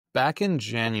Back in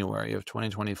January of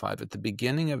 2025, at the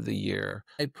beginning of the year,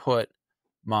 I put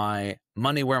my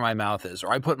money where my mouth is,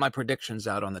 or I put my predictions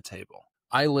out on the table.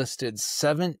 I listed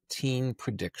 17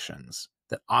 predictions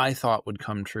that I thought would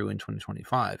come true in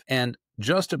 2025. And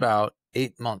just about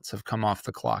 8 months have come off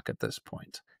the clock at this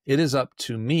point. It is up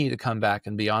to me to come back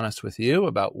and be honest with you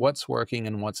about what's working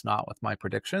and what's not with my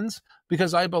predictions,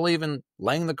 because I believe in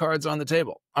laying the cards on the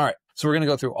table. All right, so we're going to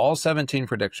go through all 17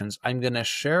 predictions. I'm going to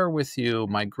share with you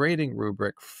my grading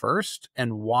rubric first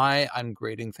and why I'm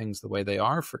grading things the way they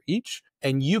are for each.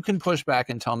 And you can push back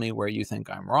and tell me where you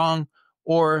think I'm wrong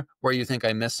or where you think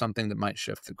I missed something that might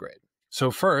shift the grade.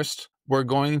 So first, we're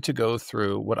going to go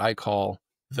through what I call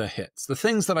the hits, the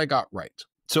things that I got right.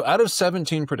 So out of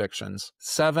 17 predictions,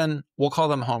 7, we'll call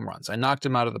them home runs. I knocked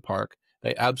them out of the park.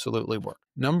 They absolutely work.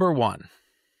 Number 1,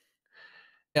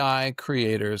 AI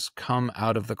creators come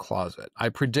out of the closet. I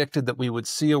predicted that we would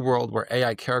see a world where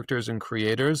AI characters and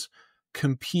creators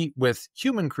compete with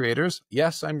human creators.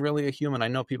 Yes, I'm really a human. I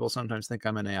know people sometimes think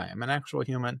I'm an AI. I'm an actual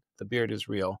human. The beard is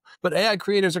real. But AI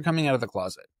creators are coming out of the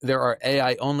closet. There are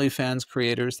AI OnlyFans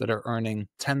creators that are earning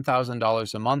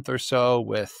 $10,000 a month or so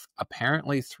with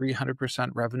apparently 300%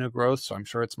 revenue growth. So I'm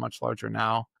sure it's much larger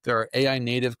now. There are AI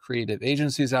native creative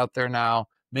agencies out there now.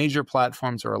 Major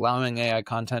platforms are allowing AI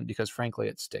content because frankly,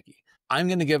 it's sticky. I'm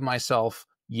going to give myself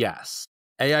yes.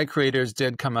 AI creators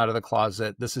did come out of the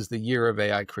closet. This is the year of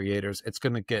AI creators. It's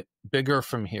going to get bigger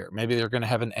from here. Maybe they're going to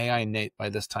have an AI Nate by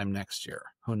this time next year.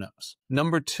 Who knows?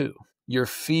 Number 2, your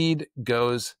feed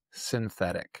goes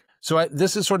synthetic. So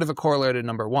this is sort of a corollary to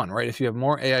number 1, right? If you have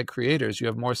more AI creators, you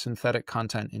have more synthetic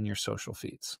content in your social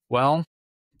feeds. Well,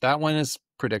 that one is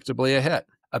predictably a hit.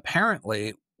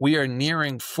 Apparently, we are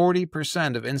nearing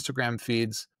 40% of Instagram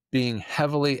feeds being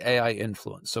heavily AI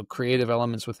influenced. So creative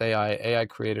elements with AI, AI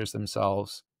creators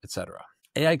themselves, etc.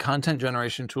 AI content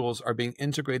generation tools are being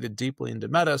integrated deeply into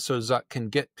Meta so Zuck can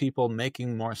get people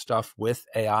making more stuff with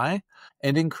AI.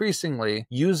 And increasingly,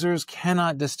 users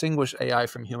cannot distinguish AI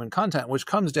from human content, which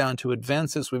comes down to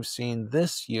advances we've seen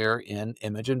this year in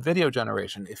image and video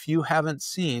generation. If you haven't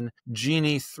seen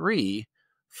Genie 3,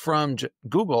 from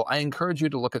Google, I encourage you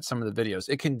to look at some of the videos.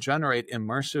 It can generate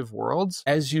immersive worlds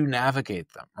as you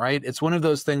navigate them, right? It's one of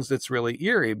those things that's really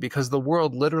eerie because the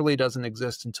world literally doesn't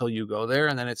exist until you go there,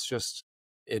 and then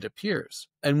it appears.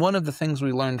 And one of the things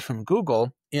we learned from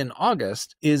Google in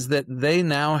August is that they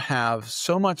now have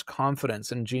so much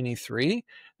confidence in Genie 3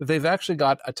 that they've actually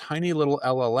got a tiny little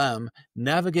LLM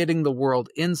navigating the world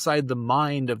inside the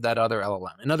mind of that other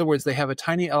LLM. In other words, they have a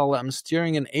tiny LLM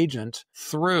steering an agent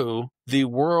through the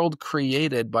world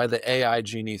created by the AI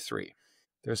Genie 3.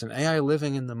 There's an AI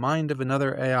living in the mind of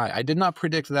another AI. I did not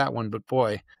predict that one, but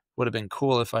boy, would have been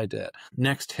cool if I did.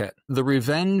 Next hit, the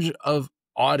revenge of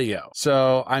audio.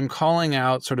 So I'm calling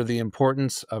out sort of the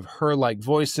importance of her-like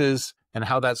voices and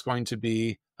how that's going to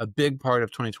be a big part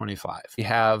of 2025. We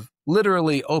have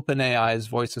literally OpenAI's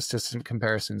voice assistant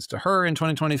comparisons to her in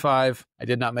 2025. I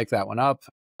did not make that one up.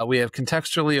 We have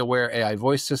contextually aware AI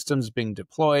voice systems being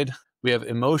deployed. We have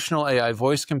emotional AI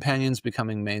voice companions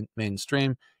becoming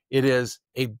mainstream. It is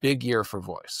a big year for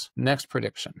voice. Next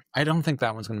prediction. I don't think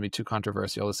that one's going to be too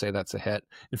controversial to say that's a hit.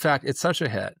 In fact, it's such a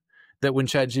hit that when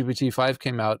ChatGPT 5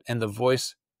 came out and the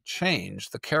voice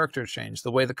changed, the character changed,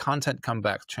 the way the content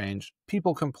comeback changed,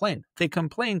 people complained. They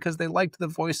complained because they liked the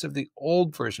voice of the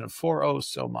old version of 4.0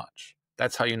 so much.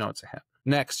 That's how you know it's a hit.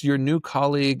 Next, your new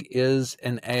colleague is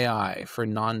an AI for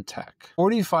non-tech.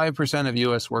 45% of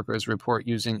US workers report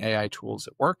using AI tools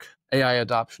at work. AI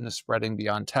adoption is spreading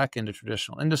beyond tech into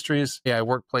traditional industries. AI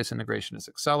workplace integration is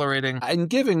accelerating. I'm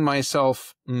giving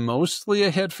myself mostly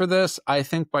a hit for this. I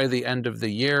think by the end of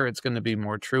the year, it's going to be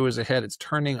more true as a hit. It's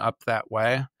turning up that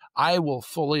way. I will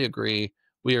fully agree.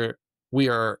 We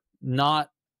are not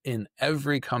in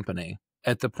every company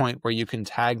at the point where you can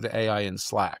tag the AI in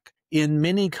Slack. In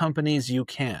many companies, you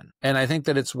can. And I think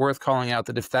that it's worth calling out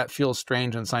that if that feels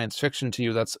strange and science fiction to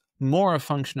you, that's more a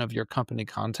function of your company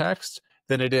context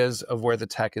than it is of where the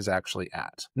tech is actually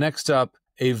at. Next up,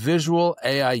 a visual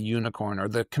AI unicorn, or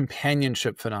the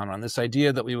companionship phenomenon, this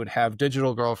idea that we would have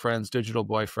digital girlfriends, digital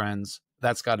boyfriends.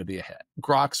 That's got to be a hit.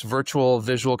 Grok's virtual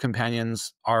visual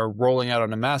companions are rolling out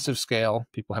on a massive scale.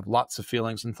 People have lots of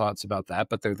feelings and thoughts about that,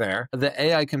 but they're there. The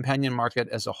AI companion market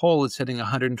as a whole is hitting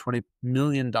 $120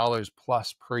 million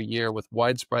plus per year with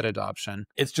widespread adoption.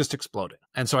 It's just exploding.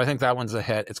 And so I think that one's a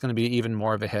hit. It's going to be even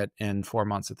more of a hit in 4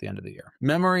 months at the end of the year.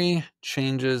 Memory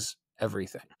changes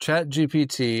everything.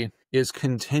 ChatGPT is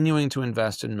continuing to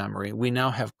invest in memory. We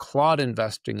now have Claude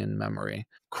investing in memory.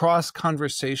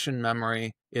 Cross-conversation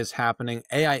memory is happening.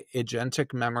 AI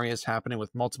agentic memory is happening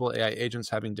with multiple AI agents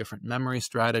having different memory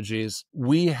strategies.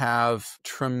 We have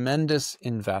tremendous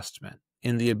investment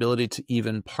in the ability to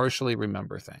even partially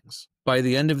remember things. By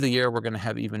the end of the year, we're going to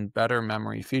have even better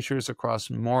memory features across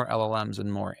more LLMs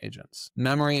and more agents.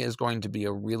 Memory is going to be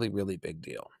a really, really big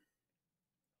deal.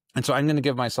 And so I'm going to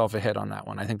give myself a hit on that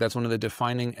one. I think that's one of the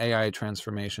defining AI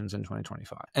transformations in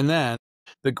 2025. And then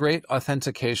the great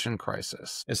authentication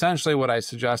crisis. Essentially, what I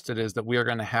suggested is that we are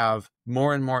going to have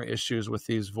more and more issues with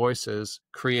these voices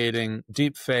creating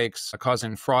deep fakes,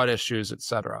 causing fraud issues,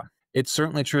 etc. It's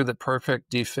certainly true that perfect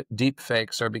deep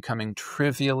fakes are becoming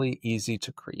trivially easy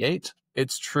to create.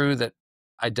 It's true that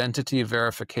identity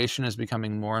verification is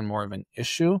becoming more and more of an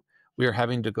issue. We are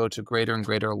having to go to greater and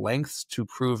greater lengths to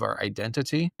prove our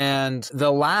identity. And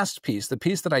the last piece, the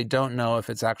piece that I don't know if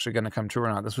it's actually going to come true or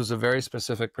not, this was a very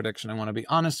specific prediction. I want to be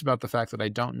honest about the fact that I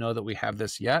don't know that we have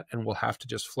this yet, and we'll have to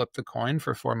just flip the coin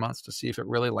for 4 months to see if it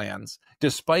really lands.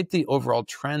 Despite the overall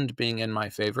trend being in my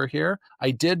favor here,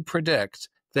 I did predict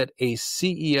that a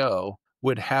CEO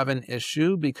would have an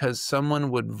issue because someone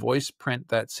would voice print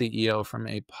that CEO from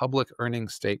a public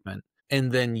earnings statement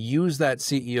and then use that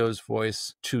CEO's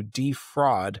voice to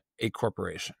defraud a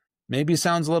corporation. Maybe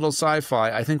sounds a little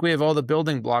sci-fi. I think we have all the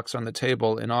building blocks on the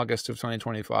table in August of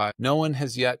 2025. No one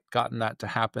has yet gotten that to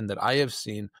happen that I have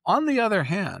seen. On the other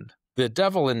hand, the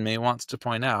devil in me wants to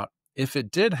point out, if it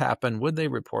did happen, would they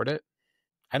report it?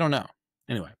 I don't know.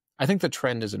 Anyway, I think the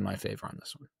trend is in my favor on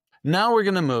this one. Now we're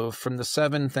going to move from the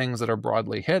 7 things that are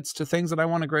broadly hits to things that I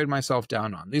want to grade myself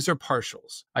down on. These are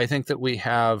partials. I think that we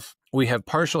have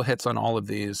partial hits on all of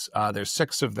these. There's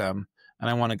 6 of them, and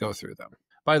I want to go through them.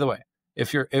 By the way,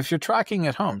 if you're tracking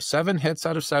at home, 7 hits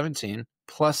out of 17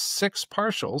 plus 6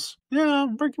 partials, yeah,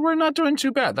 we're not doing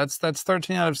too bad. That's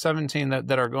 13 out of 17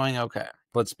 that are going okay.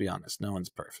 Let's be honest, no one's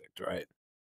perfect, right?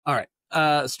 All right.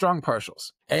 Strong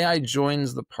partials. AI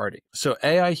joins the party. So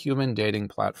AI human dating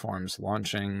platforms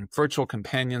launching virtual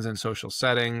companions in social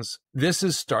settings. This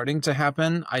is starting to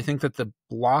happen. I think that the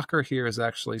blocker here is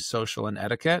actually social and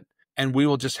etiquette, and we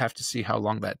will just have to see how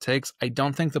long that takes. I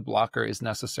don't think the blocker is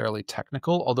necessarily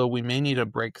technical, although we may need a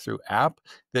breakthrough app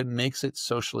that makes it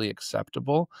socially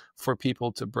acceptable for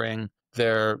people to bring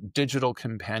their digital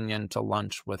companion to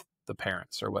lunch with the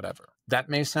parents or whatever. That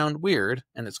may sound weird,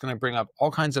 and it's going to bring up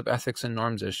all kinds of ethics and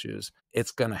norms issues.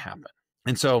 It's going to happen.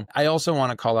 And so I also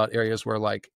want to call out areas where,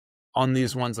 like, on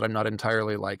these ones that I'm not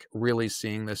entirely like really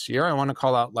seeing this year, I want to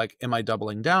call out, like, am I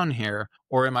doubling down here,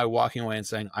 or am I walking away and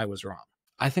saying I was wrong?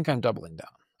 I think I'm doubling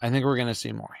down. I think we're going to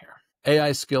see more here.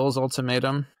 AI skills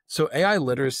ultimatum. So AI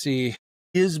literacy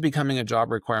is becoming a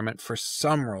job requirement for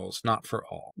some roles, not for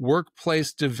all.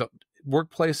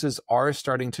 Workplaces are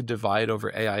starting to divide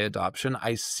over AI adoption.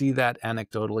 I see that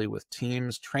anecdotally with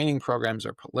teams. Training programs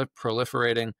are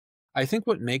proliferating. I think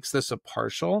what makes this a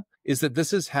partial is that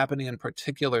this is happening in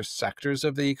particular sectors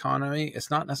of the economy. It's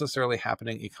not necessarily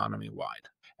happening economy-wide.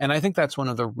 And I think that's one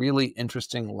of the really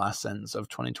interesting lessons of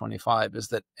 2025 is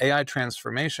that AI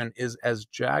transformation is as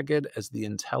jagged as the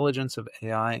intelligence of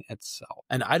AI itself.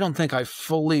 And I don't think I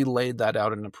fully laid that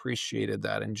out and appreciated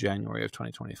that in January of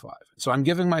 2025. So I'm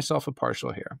giving myself a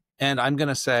partial here. And I'm going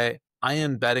to say, I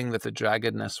am betting that the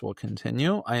jaggedness will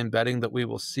continue. I am betting that we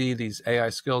will see these AI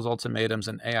skills ultimatums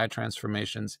and AI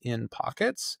transformations in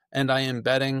pockets. And I am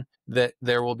betting that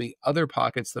there will be other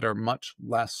pockets that are much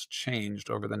less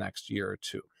changed over the next year or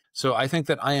two. So I think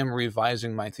that I am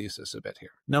revising my thesis a bit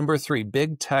here. Number 3,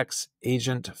 big tech's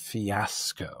agent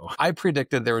fiasco. I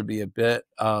predicted there would be a bit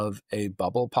of a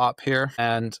bubble pop here.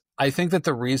 And I think that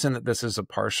the reason that this is a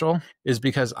partial is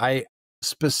because I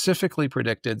specifically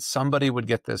predicted somebody would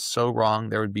get this so wrong,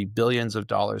 there would be billions of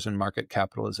dollars in market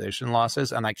capitalization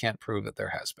losses, and I can't prove that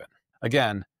there has been.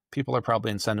 Again, people are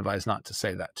probably incentivized not to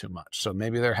say that too much. So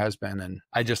maybe there has been, and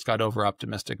I just got over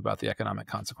optimistic about the economic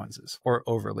consequences, or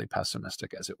overly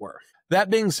pessimistic, as it were.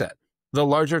 That being said, the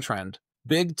larger trend,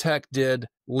 big tech did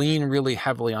lean really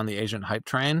heavily on the agent hype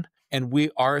train, and we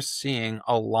are seeing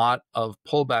a lot of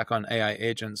pullback on AI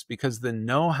agents because the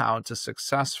know-how to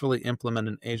successfully implement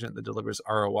an agent that delivers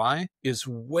ROI is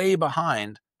way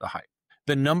behind the hype.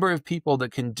 The number of people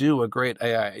that can do a great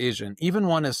AI agent, even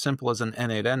one as simple as an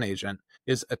N8N agent,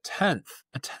 is a tenth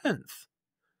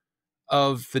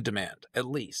of the demand, at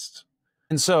least.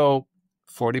 And so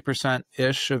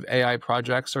 40%-ish of AI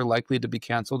projects are likely to be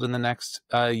canceled in the next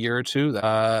year or two,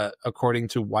 according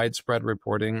to widespread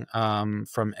reporting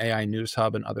from AI News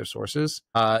Hub and other sources.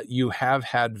 You have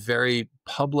had very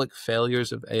public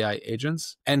failures of AI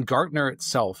agents, and Gartner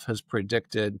itself has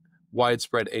predicted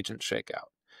widespread agent shakeout.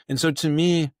 And so to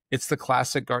me, it's the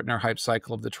classic Gartner hype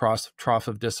cycle of the trough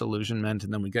of disillusionment,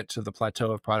 and then we get to the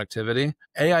plateau of productivity.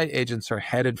 AI agents are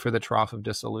headed for the trough of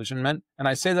disillusionment. And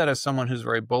I say that as someone who's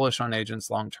very bullish on agents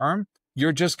long term.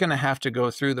 You're just going to have to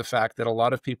go through the fact that a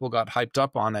lot of people got hyped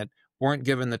up on it, weren't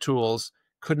given the tools,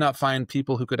 could not find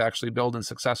people who could actually build and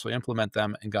successfully implement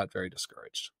them, and got very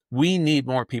discouraged. We need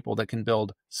more people that can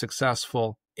build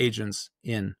successful agents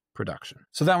in production.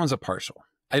 So that one's a partial.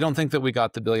 I don't think that we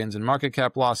got the billions in market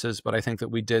cap losses, but I think that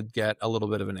we did get a little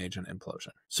bit of an agent implosion.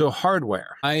 So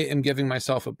hardware, I am giving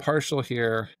myself a partial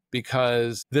here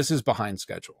because this is behind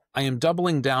schedule. I am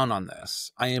doubling down on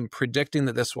this. I am predicting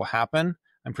that this will happen.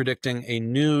 I'm predicting a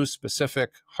new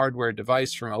specific hardware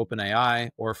device from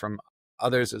OpenAI or from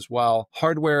others as well.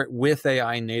 Hardware with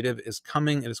AI native is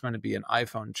coming. It is going to be an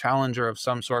iPhone challenger of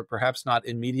some sort, perhaps not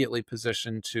immediately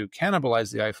positioned to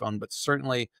cannibalize the iPhone, but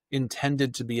certainly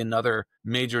intended to be another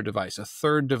major device, a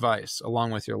third device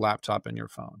along with your laptop and your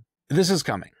phone. This is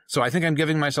coming. So I think I'm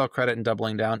giving myself credit and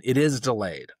doubling down. It is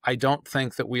delayed. I don't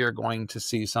think that we are going to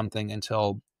see something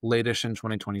until late-ish in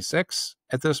 2026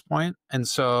 at this point. And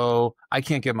so I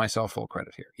can't give myself full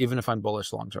credit here, even if I'm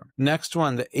bullish long-term. Next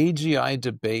one, the AGI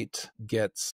debate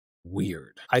gets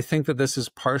weird. I think that this is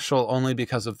partial only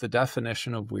because of the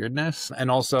definition of weirdness. And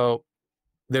also,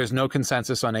 there's no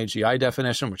consensus on AGI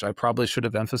definition, which I probably should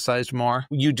have emphasized more.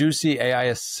 You do see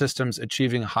AI systems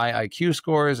achieving high IQ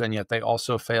scores, and yet they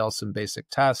also fail some basic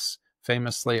tests.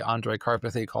 Famously, Andre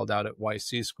Karpathy called out at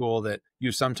YC School that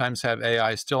you sometimes have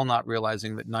AI still not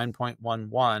realizing that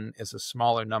 9.11 is a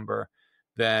smaller number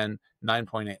than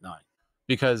 9.89,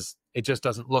 because it just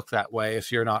doesn't look that way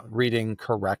if you're not reading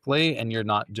correctly and you're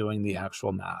not doing the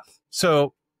actual math.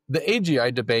 So the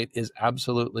AGI debate is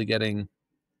absolutely getting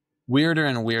weirder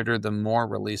and weirder the more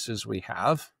releases we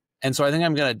have. And so I think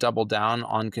I'm going to double down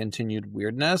on continued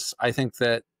weirdness. I think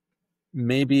that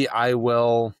maybe I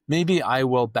will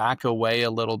back away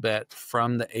a little bit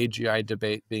from the AGI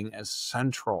debate being as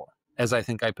central as I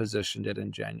think I positioned it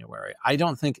in January. I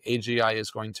don't think AGI is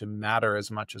going to matter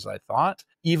as much as I thought,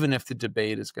 even if the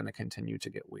debate is going to continue to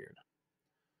get weird.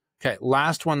 Okay,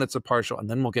 last one that's a partial, and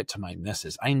then we'll get to my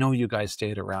misses. I know you guys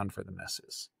stayed around for the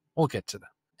misses. We'll get to them.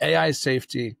 AI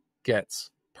safety gets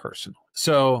personal.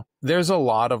 So there's a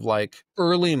lot of like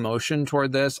early motion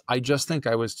toward this. I just think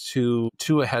I was too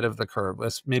ahead of the curve.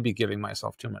 That's maybe giving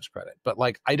myself too much credit, but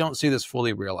like I don't see this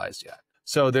fully realized yet.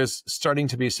 So there's starting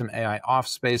to be some AI off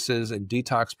spaces and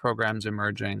detox programs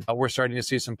emerging. We're starting to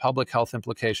see some public health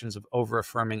implications of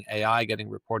over-affirming AI getting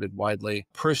reported widely.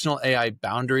 Personal AI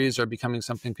boundaries are becoming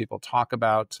something people talk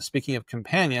about. Speaking of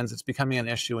companions, it's becoming an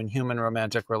issue in human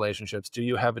romantic relationships. Do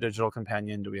you have a digital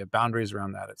companion? Do we have boundaries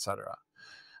around that, etc.?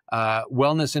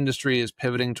 Wellness industry is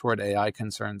pivoting toward AI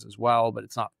concerns as well, but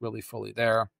it's not really fully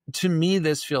there. To me,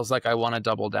 this feels like I want to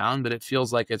double down, but it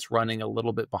feels like it's running a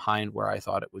little bit behind where I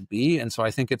thought it would be. And so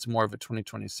I think it's more of a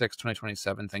 2026,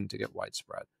 2027 thing to get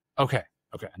widespread. Okay.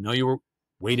 I know you were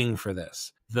waiting for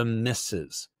this. The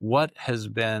misses. What has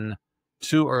been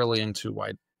too early and too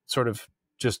wide? Sort of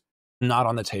just not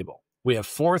on the table. We have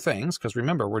 4 things, because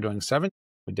remember, we're doing 7.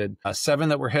 We did 7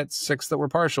 that were hits, 6 that were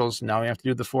partials. Now we have to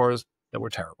do the 4s that were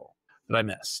terrible, that I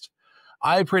missed.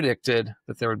 I predicted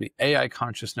that there would be AI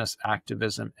consciousness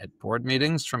activism at board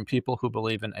meetings from people who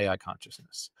believe in AI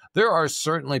consciousness. There are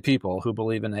certainly people who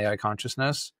believe in AI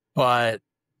consciousness, but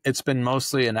it's been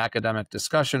mostly an academic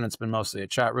discussion. It's been mostly a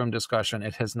chat room discussion.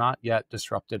 It has not yet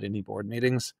disrupted any board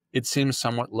meetings. It seems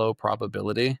somewhat low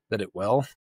probability that it will.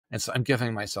 And so I'm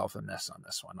giving myself a miss on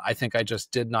this one. I think I just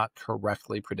did not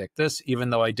correctly predict this,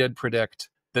 even though I did predict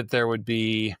that there would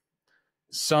be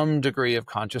some degree of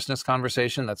consciousness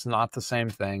conversation. That's not the same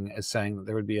thing as saying that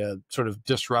there would be a sort of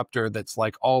disruptor that's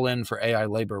like all in for AI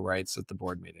labor rights at the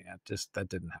board meeting. That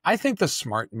didn't happen. I think the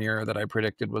smart mirror that I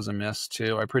predicted was a miss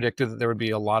too. I predicted that there would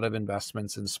be a lot of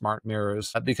investments in smart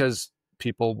mirrors because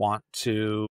people want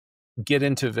to get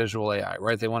into visual AI,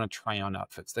 right? They want to try on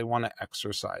outfits. They want to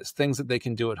exercise, things that they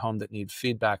can do at home that need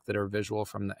feedback that are visual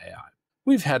from the AI.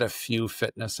 We've had a few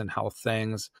fitness and health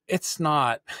things. It's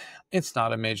not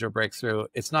a major breakthrough.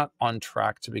 It's not on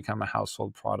track to become a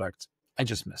household product. I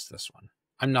just missed this one.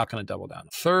 I'm not going to double down.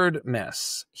 Third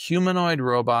miss, humanoid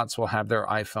robots will have their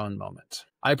iPhone moment.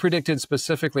 I predicted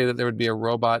specifically that there would be a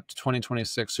robot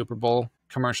 2026 Super Bowl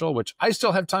commercial, which I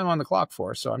still have time on the clock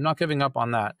for, so I'm not giving up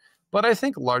on that. But I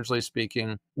think largely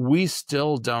speaking, we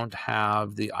still don't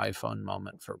have the iPhone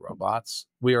moment for robots.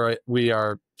 We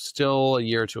are still a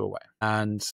year or two away.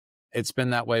 And it's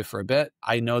been that way for a bit.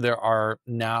 I know there are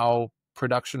now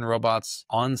production robots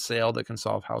on sale that can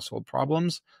solve household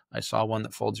problems. I saw one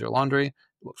that folds your laundry. It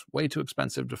looks way too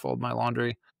expensive to fold my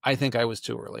laundry. I think I was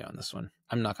too early on this one.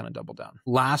 I'm not going to double down.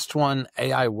 Last one,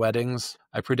 AI weddings.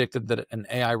 I predicted that an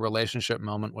AI relationship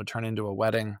moment would turn into a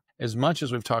wedding. As much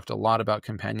as we've talked a lot about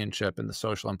companionship and the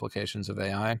social implications of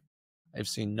AI, I've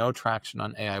seen no traction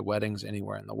on AI weddings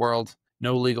anywhere in the world.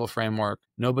 No legal framework,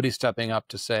 nobody stepping up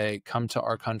to say, come to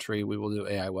our country, we will do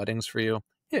AI weddings for you.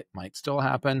 It might still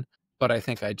happen, but I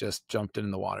think I just jumped in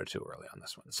the water too early on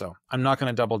this one. So I'm not going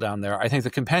to double down there. I think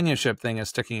the companionship thing is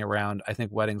sticking around. I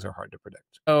think weddings are hard to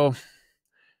predict. So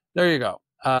there you go.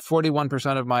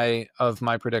 41% of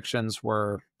my predictions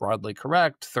were broadly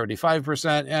correct.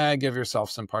 35%, give yourself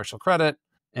some partial credit.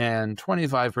 And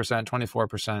 25%,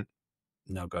 24%,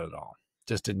 no good at all.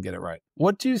 Just didn't get it right.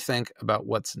 What do you think about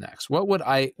what's next? What would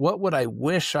I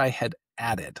wish I had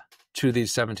added to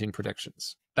these 17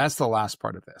 predictions? That's the last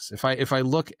part of this. If I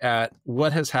look at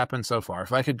what has happened so far,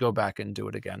 if I could go back and do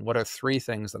it again, what are 3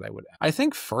 things that I would add? I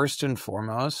think first and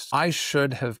foremost, I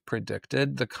should have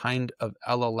predicted the kind of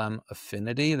LLM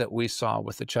affinity that we saw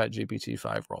with the ChatGPT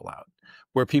 5 rollout,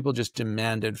 where people just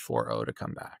demanded 4.0 to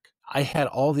come back. I had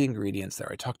all the ingredients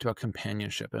there. I talked about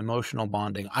companionship, emotional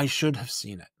bonding. I should have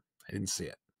seen it. I didn't see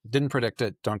it. Didn't predict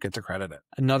it. Don't get to credit it.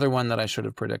 Another one that I should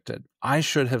have predicted. I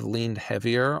should have leaned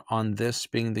heavier on this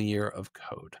being the year of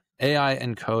code. AI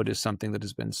and code is something that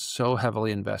has been so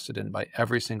heavily invested in by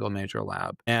every single major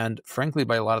lab and frankly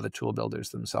by a lot of the tool builders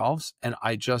themselves. And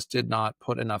I just did not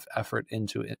put enough effort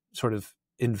into it, sort of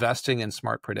investing in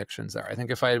smart predictions there. I think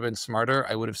if I had been smarter,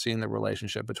 I would have seen the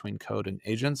relationship between code and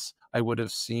agents. I would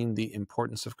have seen the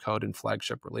importance of code in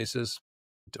flagship releases.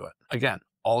 Do it. Again,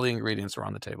 all the ingredients are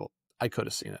on the table. I could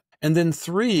have seen it. And then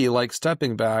 3, like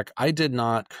stepping back, I did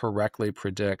not correctly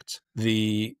predict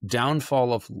the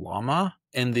downfall of Llama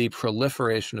and the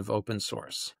proliferation of open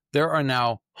source. There are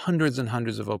now hundreds and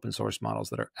hundreds of open source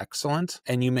models that are excellent.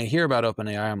 And you may hear about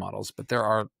OpenAI models, but there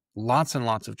are lots and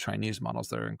lots of Chinese models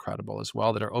that are incredible as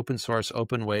well, that are open source,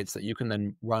 open weights that you can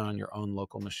then run on your own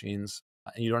local machines.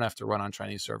 And you don't have to run on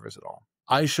Chinese servers at all.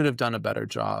 I should have done a better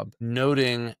job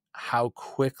noting how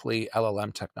quickly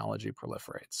LLM technology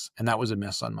proliferates. And that was a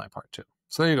miss on my part too.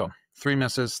 So there you go. 3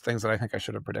 misses, things that I think I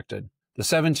should have predicted. The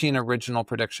 17 original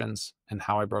predictions and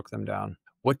how I broke them down.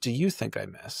 What do you think I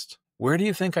missed? Where do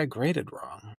you think I graded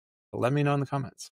wrong? Let me know in the comments.